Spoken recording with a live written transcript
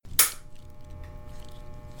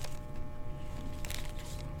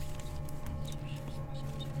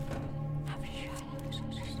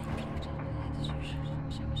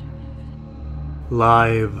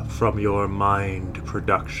Live from Your Mind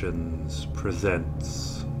Productions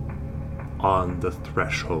presents On the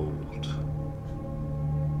Threshold.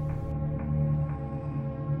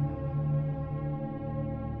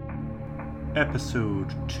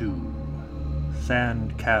 Episode 2,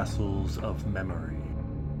 Sandcastles of Memory.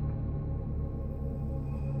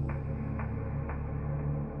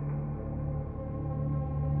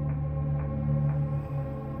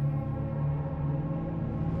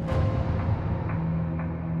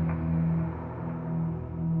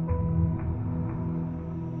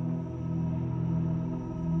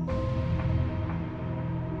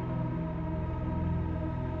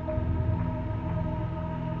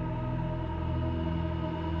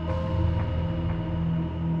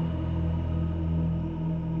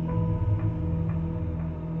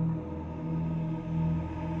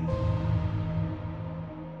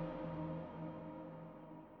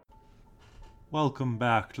 Welcome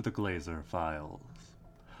back to the Glazer Files.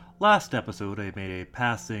 Last episode I made a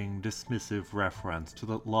passing, dismissive reference to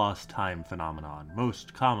the lost time phenomenon,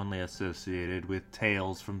 most commonly associated with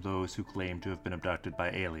tales from those who claim to have been abducted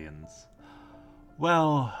by aliens.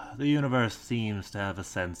 Well, the universe seems to have a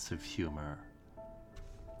sense of humor.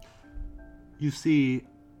 You see,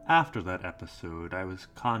 after that episode, I was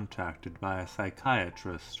contacted by a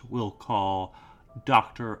psychiatrist we'll call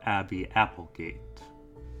Dr. Abby Applegate.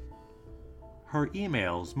 Her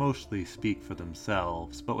emails mostly speak for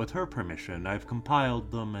themselves, but with her permission, I've compiled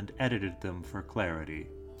them and edited them for clarity.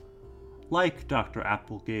 Like Dr.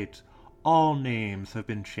 Applegate, all names have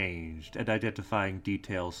been changed and identifying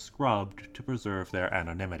details scrubbed to preserve their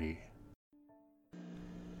anonymity.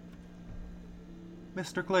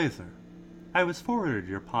 Mr. Glazer, I was forwarded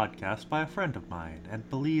your podcast by a friend of mine and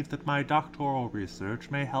believe that my doctoral research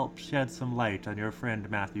may help shed some light on your friend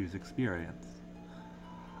Matthew's experience.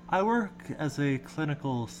 I work as a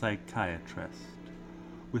clinical psychiatrist.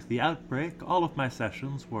 With the outbreak, all of my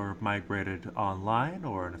sessions were migrated online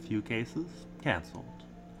or, in a few cases, cancelled.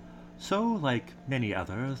 So, like many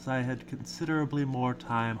others, I had considerably more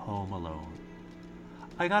time home alone.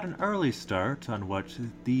 I got an early start on what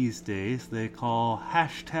these days they call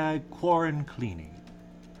 #quarantcleaning.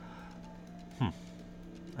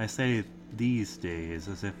 I say these days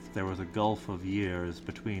as if there was a gulf of years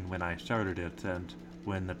between when I started it and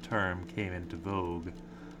when the term came into vogue,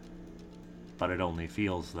 but it only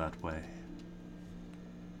feels that way.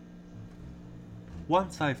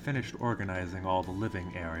 Once I finished organizing all the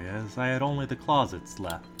living areas, I had only the closets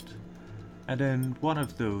left, and in one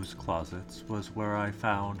of those closets was where I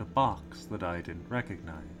found a box that I didn't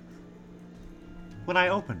recognize. When I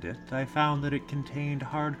opened it, I found that it contained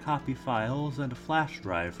hard copy files and a flash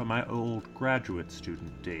drive from my old graduate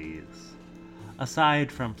student days.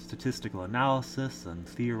 Aside from statistical analysis and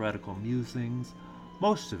theoretical musings,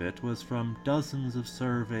 most of it was from dozens of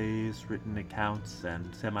surveys, written accounts,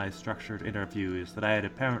 and semi-structured interviews that I had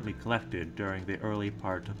apparently collected during the early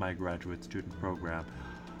part of my graduate student program,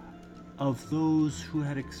 of those who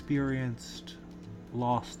had experienced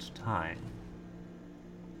lost time.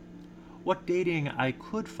 What dating I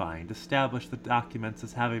could find established the documents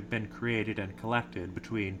as having been created and collected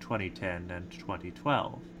between 2010 and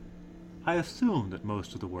 2012. I assumed that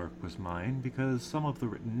most of the work was mine because some of the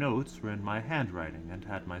written notes were in my handwriting and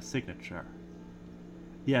had my signature.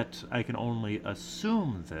 Yet I can only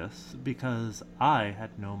assume this because I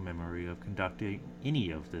had no memory of conducting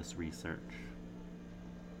any of this research.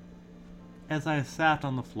 As I sat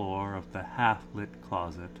on the floor of the half-lit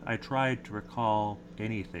closet, I tried to recall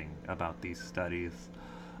anything about these studies,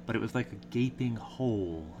 but it was like a gaping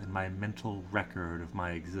hole in my mental record of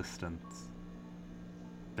my existence.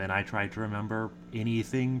 Then I tried to remember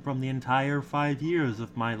anything from the entire 5 years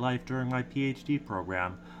of my life during my PhD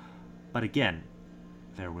program, but again,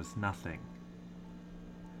 there was nothing.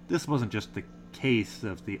 This wasn't just the case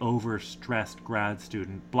of the overstressed grad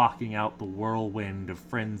student blocking out the whirlwind of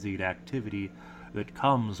frenzied activity that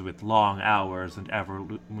comes with long hours and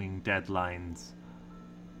ever-looming deadlines.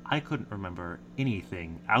 I couldn't remember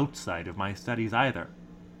anything outside of my studies either.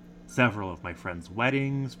 Several of my friends'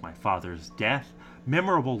 weddings, my father's death,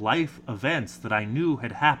 memorable life events that I knew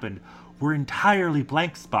had happened were entirely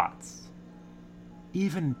blank spots.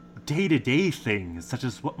 Even day-to-day things, such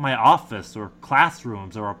as what my office or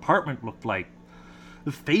classrooms or apartment looked like,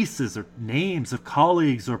 the faces or names of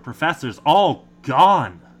colleagues or professors, all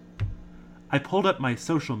gone. I pulled up my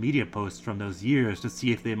social media posts from those years to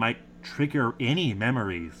see if they might trigger any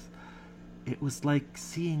memories. It was like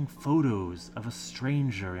seeing photos of a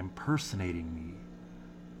stranger impersonating me.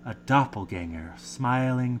 A doppelganger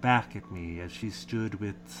smiling back at me as she stood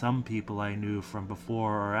with some people I knew from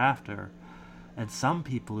before or after, and some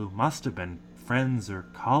people who must have been friends or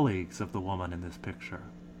colleagues of the woman in this picture,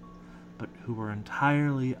 but who were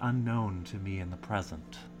entirely unknown to me in the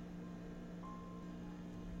present.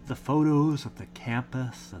 The photos of the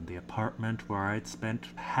campus and the apartment where I'd spent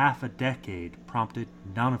half a decade prompted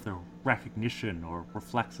none of the recognition or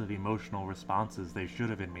reflexive emotional responses they should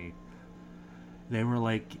have in me. They were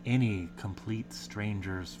like any complete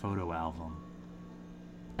stranger's photo album.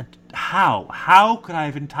 And how could I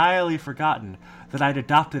have entirely forgotten that I'd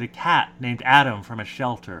adopted a cat named Adam from a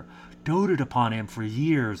shelter, doted upon him for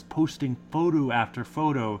years, posting photo after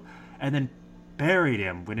photo, and then buried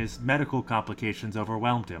him when his medical complications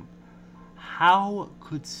overwhelmed him? How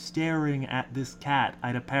could staring at this cat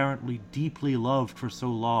I'd apparently deeply loved for so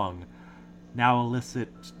long now elicit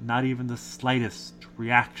not even the slightest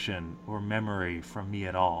reaction or memory from me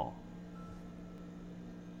at all?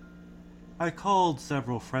 I called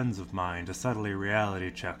several friends of mine to subtly reality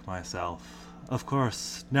check myself. Of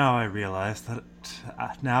course, now I realized that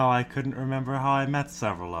now I couldn't remember how I met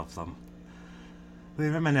several of them. We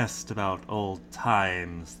reminisced about old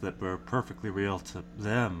times that were perfectly real to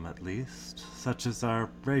them, at least, such as our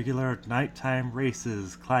regular nighttime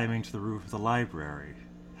races climbing to the roof of the library.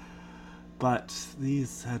 But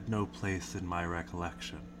these had no place in my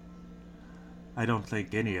recollection. I don't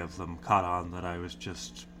think any of them caught on that I was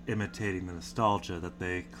just imitating the nostalgia that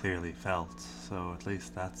they clearly felt, so at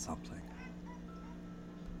least that's something.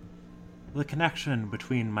 The connection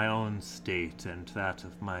between my own state and that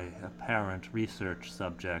of my apparent research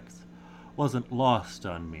subjects wasn't lost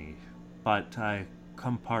on me, but I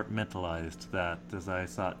compartmentalized that as I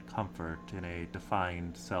sought comfort in a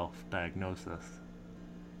defined self-diagnosis.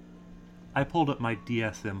 I pulled up my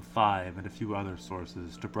DSM-5 and a few other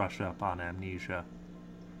sources to brush up on amnesia.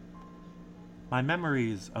 My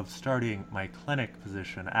memories of starting my clinic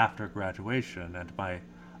position after graduation and my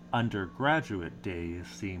undergraduate days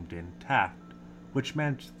seemed intact, which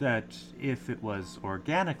meant that if it was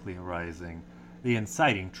organically arising, the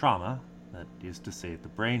inciting trauma, that is to say the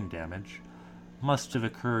brain damage, must have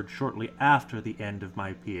occurred shortly after the end of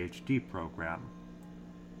my PhD program.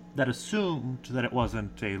 That assumed that it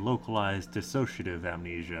wasn't a localized dissociative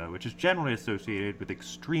amnesia, which is generally associated with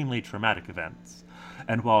extremely traumatic events.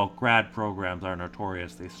 And while grad programs are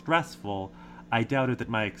notoriously stressful, I doubted that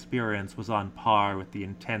my experience was on par with the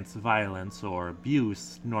intense violence or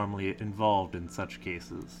abuse normally involved in such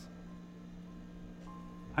cases.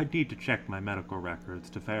 I'd need to check my medical records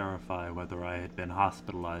to verify whether I had been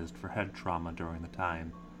hospitalized for head trauma during the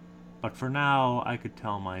time, but for now I could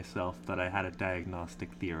tell myself that I had a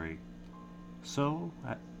diagnostic theory. So,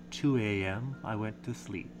 at 2 a.m., I went to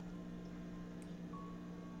sleep.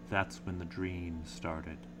 That's when the dream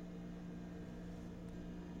started.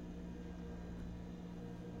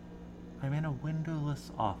 I'm in a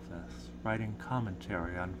windowless office, writing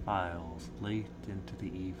commentary on files late into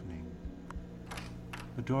the evening.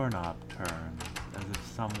 The doorknob turns as if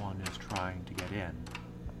someone is trying to get in,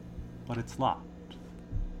 but it's locked.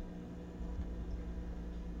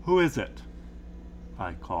 "Who is it?"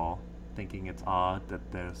 I call, thinking it's odd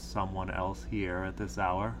that there's someone else here at this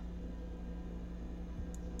hour.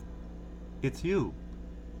 "It's you,"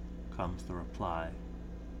 comes the reply.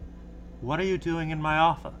 "What are you doing in my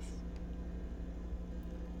office?"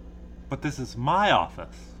 "But this is my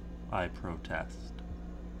office," I protest.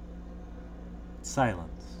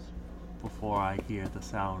 Silence before I hear the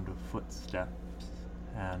sound of footsteps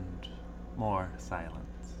and more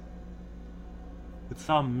silence. With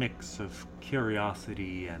some mix of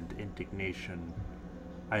curiosity and indignation,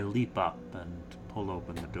 I leap up and pull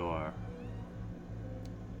open the door.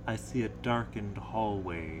 I see a darkened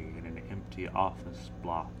hallway in an empty office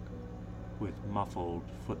block, with muffled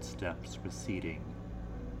footsteps receding.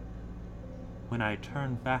 When I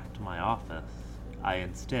turn back to my office, I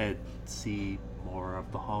instead see more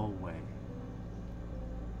of the hallway.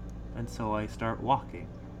 And so I start walking,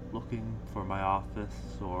 looking for my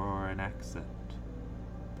office or an exit.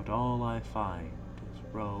 But all I find is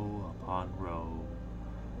row upon row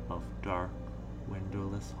of dark,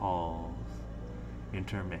 windowless halls,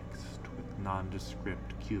 intermixed with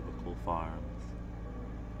nondescript cubicle farms.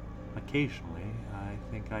 Occasionally, I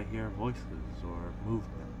think I hear voices or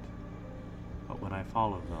movement, but when I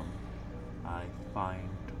follow them, I find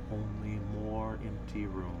only more empty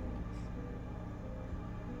rooms.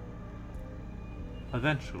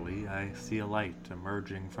 Eventually, I see a light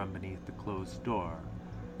emerging from beneath the closed door,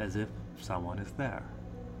 as if someone is there.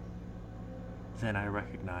 Then I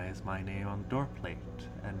recognize my name on the door plate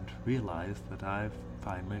and realize that I've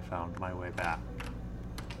finally found my way back.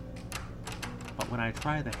 But when I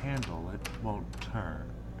try the handle, it won't turn.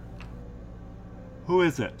 "Who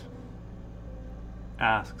is it?"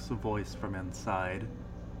 asks a voice from inside,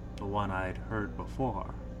 the one I'd heard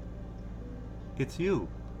before. "It's you,"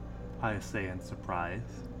 I say in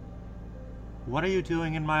surprise. "What are you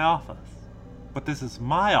doing in my office?" "But this is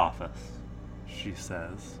my office," she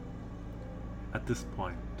says. At this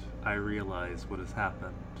point, I realize what has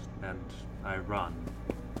happened, and I run,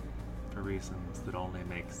 for reasons that only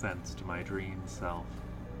make sense to my dream self.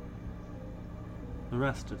 The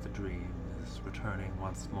rest of the dream is returning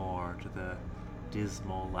once more to the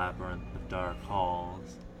dismal labyrinth of dark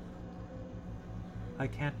halls. I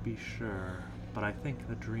can't be sure, but I think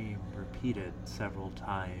the dream repeated several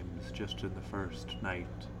times just in the first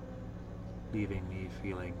night, leaving me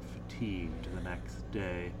feeling fatigued the next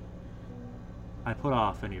day. I put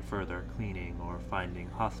off any further cleaning or finding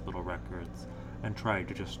hospital records and tried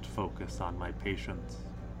to just focus on my patients.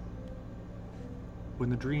 When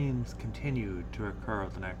the dreams continued to recur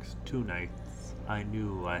the next 2 nights, I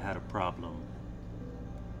knew I had a problem.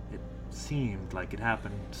 It seemed like it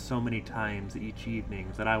happened so many times each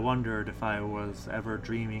evening that I wondered if I was ever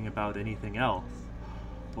dreaming about anything else,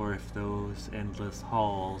 or if those endless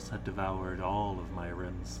halls had devoured all of my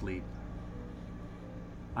REM sleep.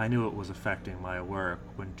 I knew it was affecting my work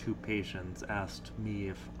when 2 patients asked me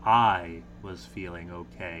if I was feeling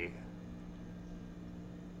okay.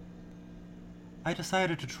 I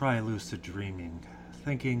decided to try lucid dreaming,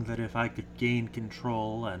 thinking that if I could gain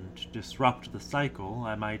control and disrupt the cycle,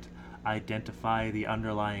 I might identify the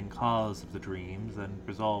underlying cause of the dreams and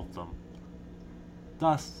resolve them.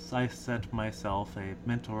 Thus, I set myself a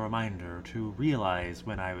mental reminder to realize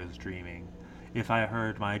when I was dreaming, if I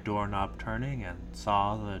heard my doorknob turning and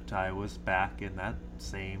saw that I was back in that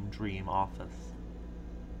same dream office.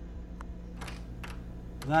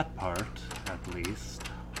 That part, at least,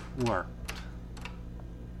 worked.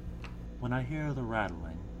 When I hear the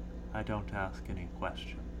rattling, I don't ask any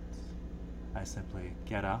questions. I simply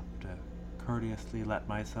get up to courteously let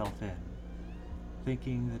myself in,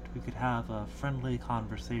 thinking that we could have a friendly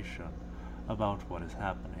conversation about what is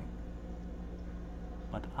happening.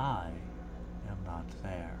 But I am not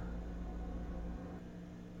there.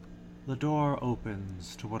 The door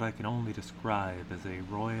opens to what I can only describe as a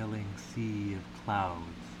roiling sea of clouds,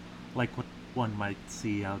 like what one might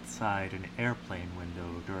see outside an airplane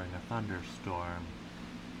window during a thunderstorm.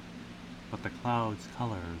 But the clouds'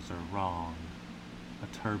 colors are wrong, a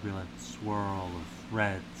turbulent swirl of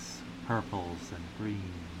reds, purples, and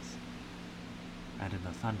greens. And in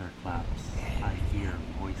the thunderclaps, I hear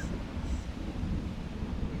voices.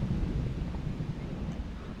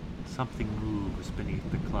 Something moves beneath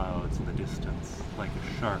the clouds in the distance, like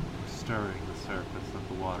a shark stirring the surface of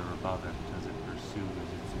the water above it as it pursues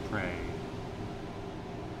its prey.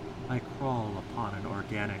 I crawl upon an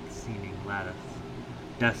organic-seeming lattice,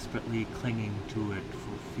 desperately clinging to it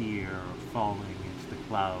for fear of falling into the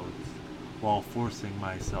clouds, while forcing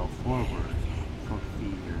myself forward for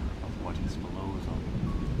fear of what is below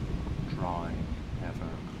them, drawing ever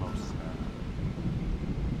closer.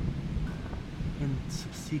 In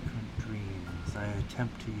subsequent dreams, I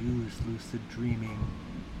attempt to use lucid dreaming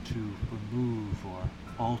to remove or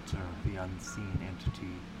alter the unseen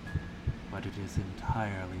entity, but it is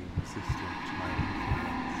entirely resistant to my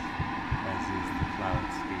influence, as is the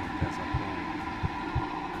cloudscape as a whole,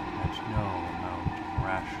 and no amount of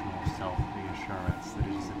rational self-reassurance that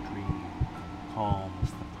it is a dream calms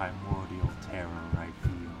the primordial terror I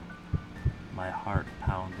feel, my heart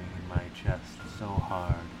pounding in my chest so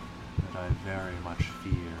hard that I very much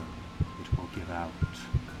fear it will give out.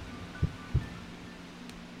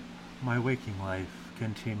 My waking life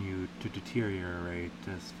continued to deteriorate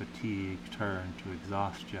as fatigue turned to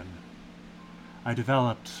exhaustion. I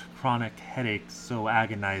developed chronic headaches so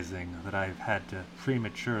agonizing that I've had to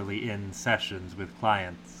prematurely end sessions with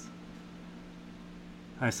clients.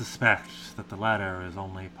 I suspect that the latter is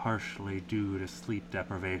only partially due to sleep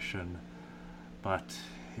deprivation, but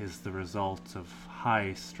is the result of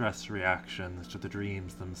high stress reactions to the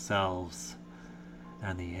dreams themselves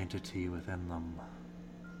and the entity within them.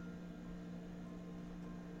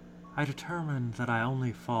 I determined that I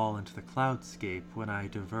only fall into the cloudscape when I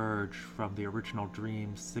diverge from the original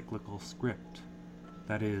dream's cyclical script.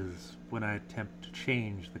 That is, when I attempt to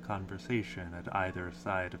change the conversation at either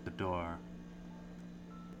side of the door.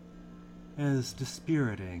 As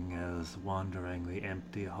dispiriting as wandering the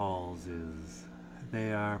empty halls is,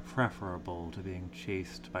 they are preferable to being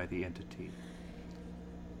chased by the entity.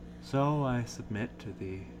 So I submit to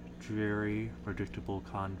the dreary, predictable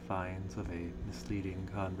confines of a misleading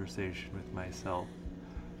conversation with myself,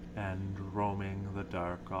 and roaming the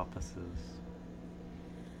dark offices.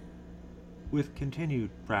 With continued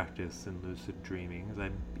practice in lucid dreamings,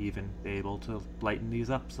 I'm even able to lighten these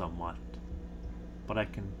up somewhat. But I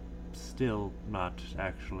can still not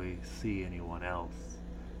actually see anyone else,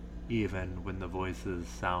 even when the voices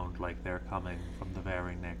sound like they're coming from the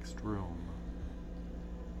very next room.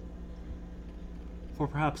 For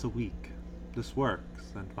perhaps a week, this works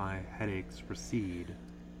and my headaches recede.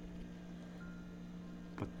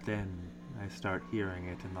 But then I start hearing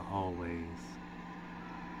it in the hallways.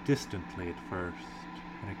 Distantly at first,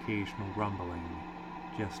 an occasional rumbling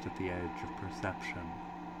just at the edge of perception.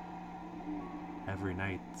 Every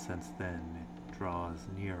night since then, it draws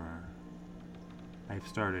nearer. I've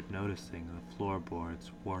started noticing the floorboards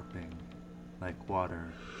warping, like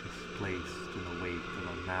water displaced in the wake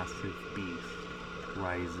of a massive beast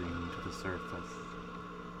rising to the surface.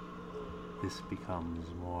 This becomes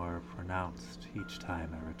more pronounced each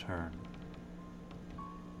time I return.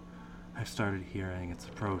 I've started hearing its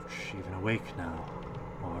approach even awake now,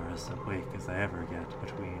 or as awake as I ever get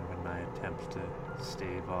between when my attempts to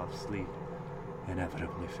stave off sleep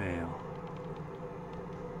inevitably fail.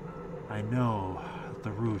 I know that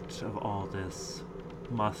the root of all this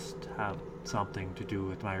must have something to do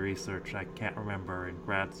with my research I can't remember in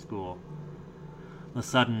grad school. The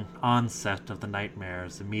sudden onset of the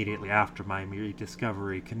nightmares immediately after my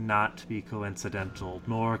rediscovery cannot be coincidental,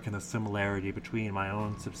 nor can the similarity between my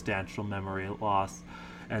own substantial memory loss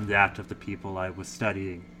and that of the people I was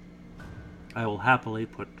studying. I will happily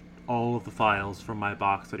put all of the files from my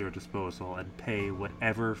box at your disposal and pay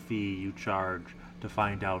whatever fee you charge to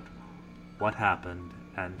find out what happened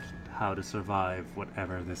and how to survive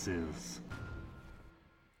whatever this is.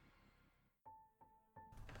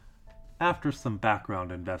 After some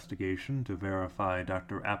background investigation to verify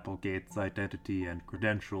Dr. Applegate's identity and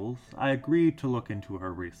credentials, I agreed to look into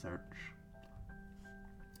her research.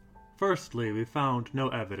 Firstly, we found no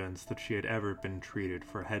evidence that she had ever been treated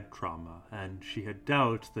for head trauma, and she had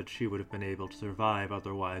doubts that she would have been able to survive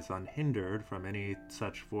otherwise unhindered from any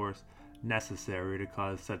such force necessary to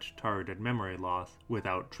cause such targeted memory loss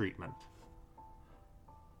without treatment.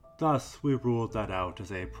 Thus, we ruled that out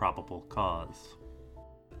as a probable cause.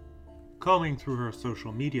 Combing through her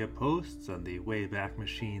social media posts and the Wayback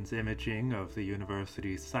Machine's imaging of the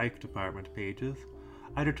university's psych department pages,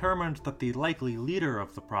 I determined that the likely leader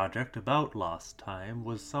of the project about lost time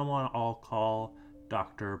was someone I'll call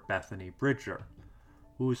Dr. Bethany Bridger,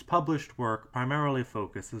 whose published work primarily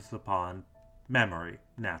focuses upon memory,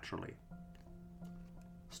 naturally.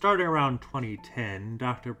 Starting around 2010,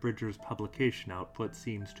 Dr. Bridger's publication output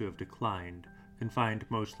seems to have declined, confined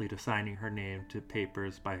mostly to signing her name to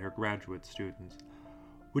papers by her graduate students,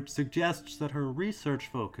 which suggests that her research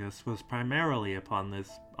focus was primarily upon this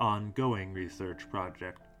ongoing research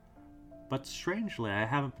project. But strangely, I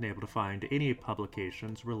haven't been able to find any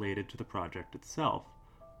publications related to the project itself,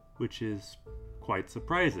 which is quite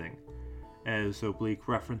surprising, as oblique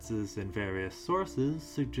references in various sources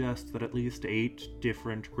suggest that at least 8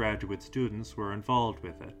 different graduate students were involved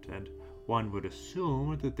with it, and one would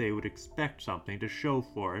assume that they would expect something to show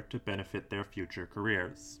for it to benefit their future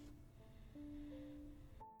careers.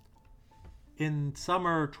 In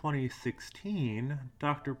summer 2016,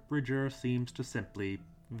 Dr. Bridger seems to simply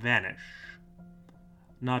vanish.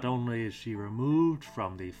 Not only is she removed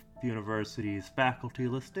from the university's faculty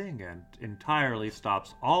listing and entirely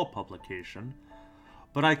stops all publication,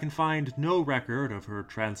 but I can find no record of her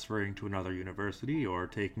transferring to another university or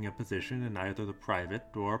taking a position in either the private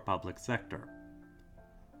or public sector.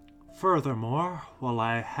 Furthermore, while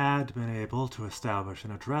I had been able to establish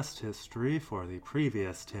an address history for the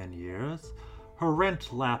previous 10 years, her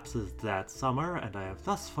rent lapses that summer, and I have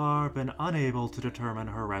thus far been unable to determine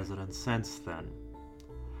her residence since then.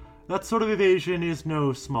 That sort of evasion is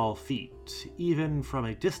no small feat. Even from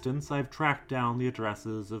a distance, I've tracked down the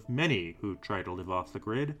addresses of many who try to live off the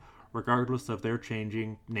grid, regardless of their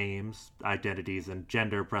changing names, identities, and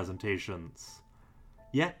gender presentations.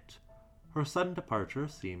 Yet, her sudden departure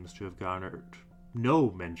seems to have garnered no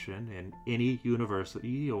mention in any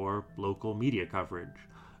university or local media coverage.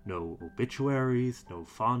 No obituaries, no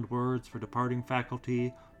fond words for departing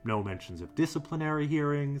faculty, no mentions of disciplinary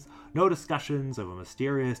hearings, no discussions of a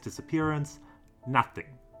mysterious disappearance, nothing.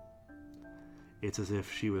 It's as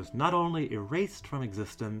if she was not only erased from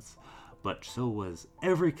existence, but so was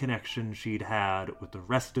every connection she'd had with the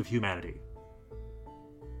rest of humanity.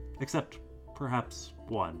 Except perhaps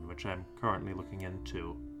one, which I'm currently looking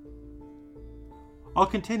into. I'll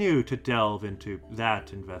continue to delve into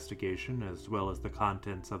that investigation, as well as the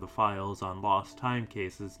contents of the files on lost time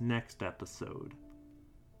cases next episode.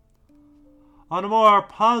 On a more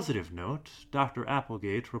positive note, Dr.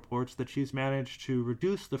 Applegate reports that she's managed to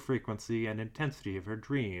reduce the frequency and intensity of her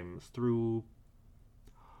dreams through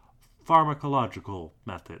pharmacological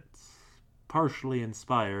methods, partially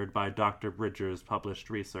inspired by Dr. Bridger's published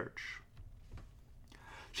research.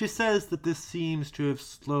 She says that this seems to have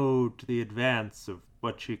slowed the advance of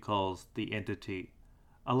what she calls the entity,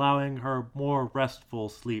 allowing her more restful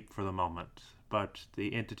sleep for the moment, but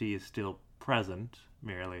the entity is still present,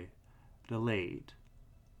 merely delayed.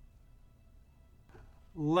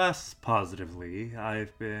 Less positively,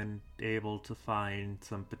 I've been able to find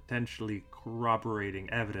some potentially corroborating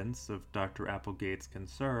evidence of Dr. Applegate's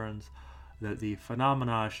concerns that the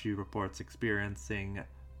phenomena she reports experiencing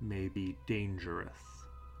may be dangerous.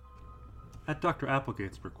 At Dr.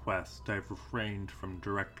 Applegate's request, I've refrained from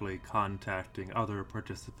directly contacting other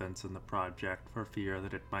participants in the project for fear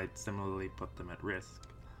that it might similarly put them at risk.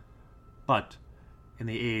 But in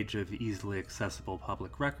the age of easily accessible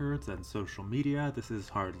public records and social media, this is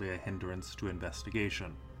hardly a hindrance to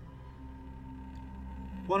investigation.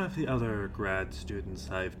 One of the other grad students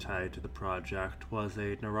I've tied to the project was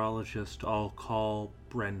a neurologist I'll call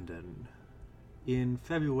Brendan. In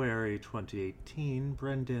February 2018,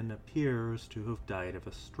 Brendan appears to have died of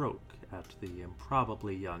a stroke at the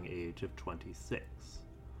improbably young age of 26.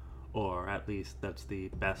 Or at least that's the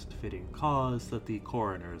best fitting cause that the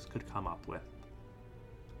coroners could come up with.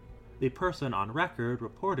 The person on record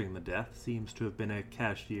reporting the death seems to have been a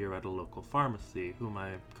cashier at a local pharmacy, whom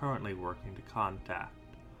I am currently working to contact.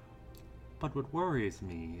 But what worries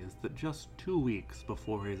me is that just 2 weeks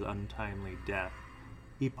before his untimely death,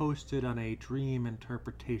 he posted on a dream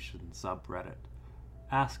interpretation subreddit,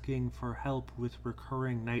 asking for help with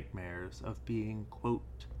recurring nightmares of being,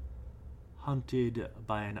 quote, hunted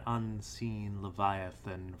by an unseen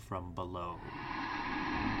leviathan from below.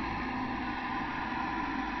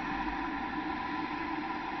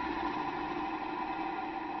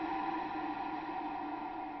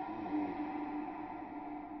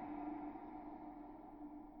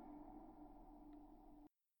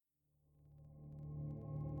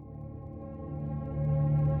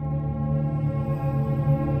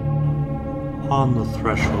 On the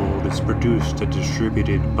Threshold is produced and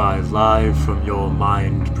distributed by Live From Your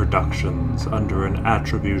Mind Productions under an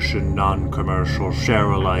Attribution Non-Commercial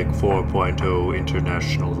Share-alike 4.0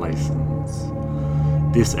 international license.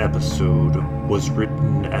 This episode was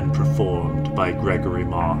written and performed by Gregory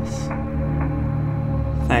Moss.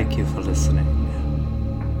 Thank you for listening.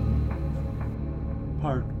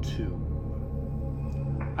 Part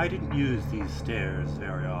 2. I didn't use these stairs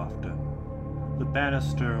very often. The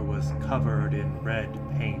banister was covered in red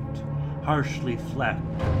paint, harshly flecked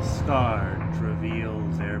and scarred to reveal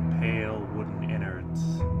their pale wooden innards.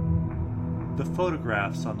 The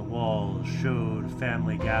photographs on the walls showed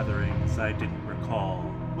family gatherings I didn't recall.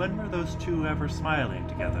 When were those two ever smiling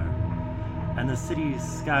together? And the city's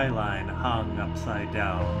skyline hung upside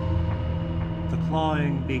down. The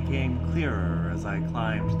clawing became clearer as I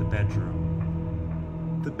climbed the bedroom.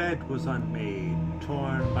 The bed was unmade,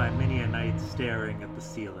 torn by many a night staring at the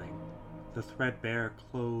ceiling. The threadbare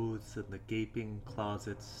clothes in the gaping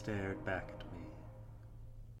closet stared back at me.